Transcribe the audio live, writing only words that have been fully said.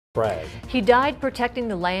Bragg. He died protecting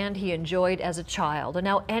the land he enjoyed as a child, and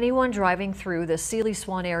now anyone driving through the Seeley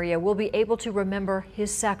Swan area will be able to remember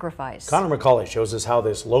his sacrifice. Connor McCauley shows us how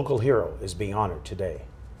this local hero is being honored today.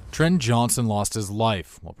 Trenton Johnson lost his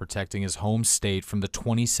life while protecting his home state from the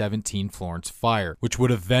 2017 Florence fire, which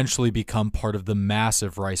would eventually become part of the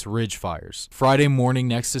massive Rice Ridge fires. Friday morning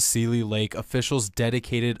next to Seeley Lake, officials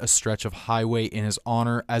dedicated a stretch of highway in his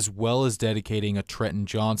honor, as well as dedicating a Trenton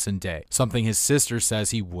Johnson Day, something his sister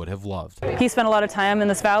says he would have loved. He spent a lot of time in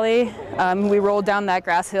this valley. We rolled down that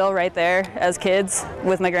grass hill right there as kids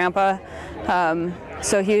with my grandpa.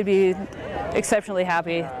 So he would be exceptionally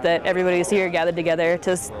happy that everybody's here gathered together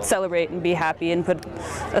to celebrate and be happy and put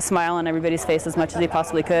a smile on everybody's face as much as he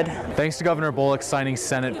possibly could. Thanks to Governor Bullock signing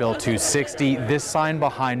Senate Bill 260, this sign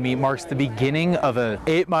behind me marks the beginning of an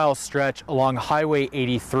 8-mile stretch along Highway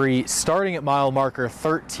 83, starting at mile marker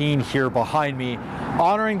 13 here behind me,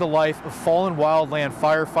 honoring the life of fallen wildland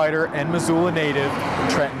firefighter and Missoula native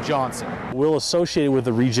Trenton Johnson. We'll associate it with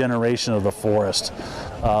the regeneration of the forest,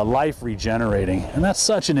 life regenerating, and that's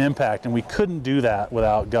such an impact, and we couldn't do that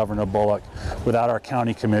without Governor Bullock, without our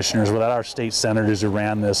county commissioners, without our state senators who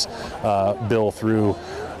ran this bill through.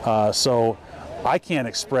 So I can't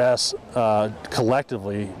express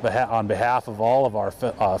collectively on behalf of all of our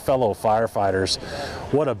fellow firefighters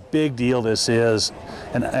what a big deal this is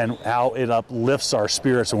and how it uplifts our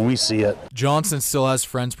spirits when we see it. Johnson still has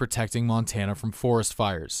friends protecting Montana from forest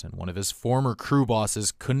fires, and one of his former crew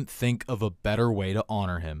bosses couldn't think of a better way to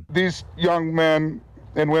honor him. These young men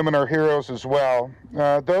and women are heroes as well.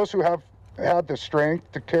 Those who have had the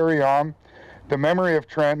strength to carry on the memory of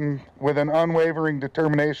Trenton with an unwavering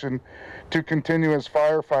determination to continue as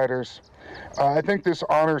firefighters. I think this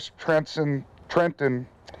honors Trenton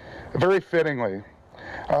very fittingly.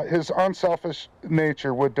 His unselfish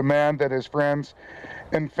nature would demand that his friends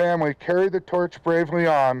and family carry the torch bravely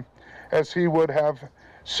on as he would have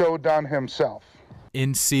so done himself.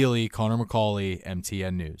 In Seeley, Connor McCauley,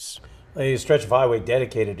 MTN News. A stretch of highway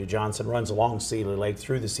dedicated to Johnson runs along Seeley Lake,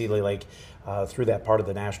 through the Seeley Lake, through that part of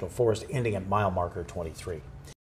the National Forest, ending at mile marker 23.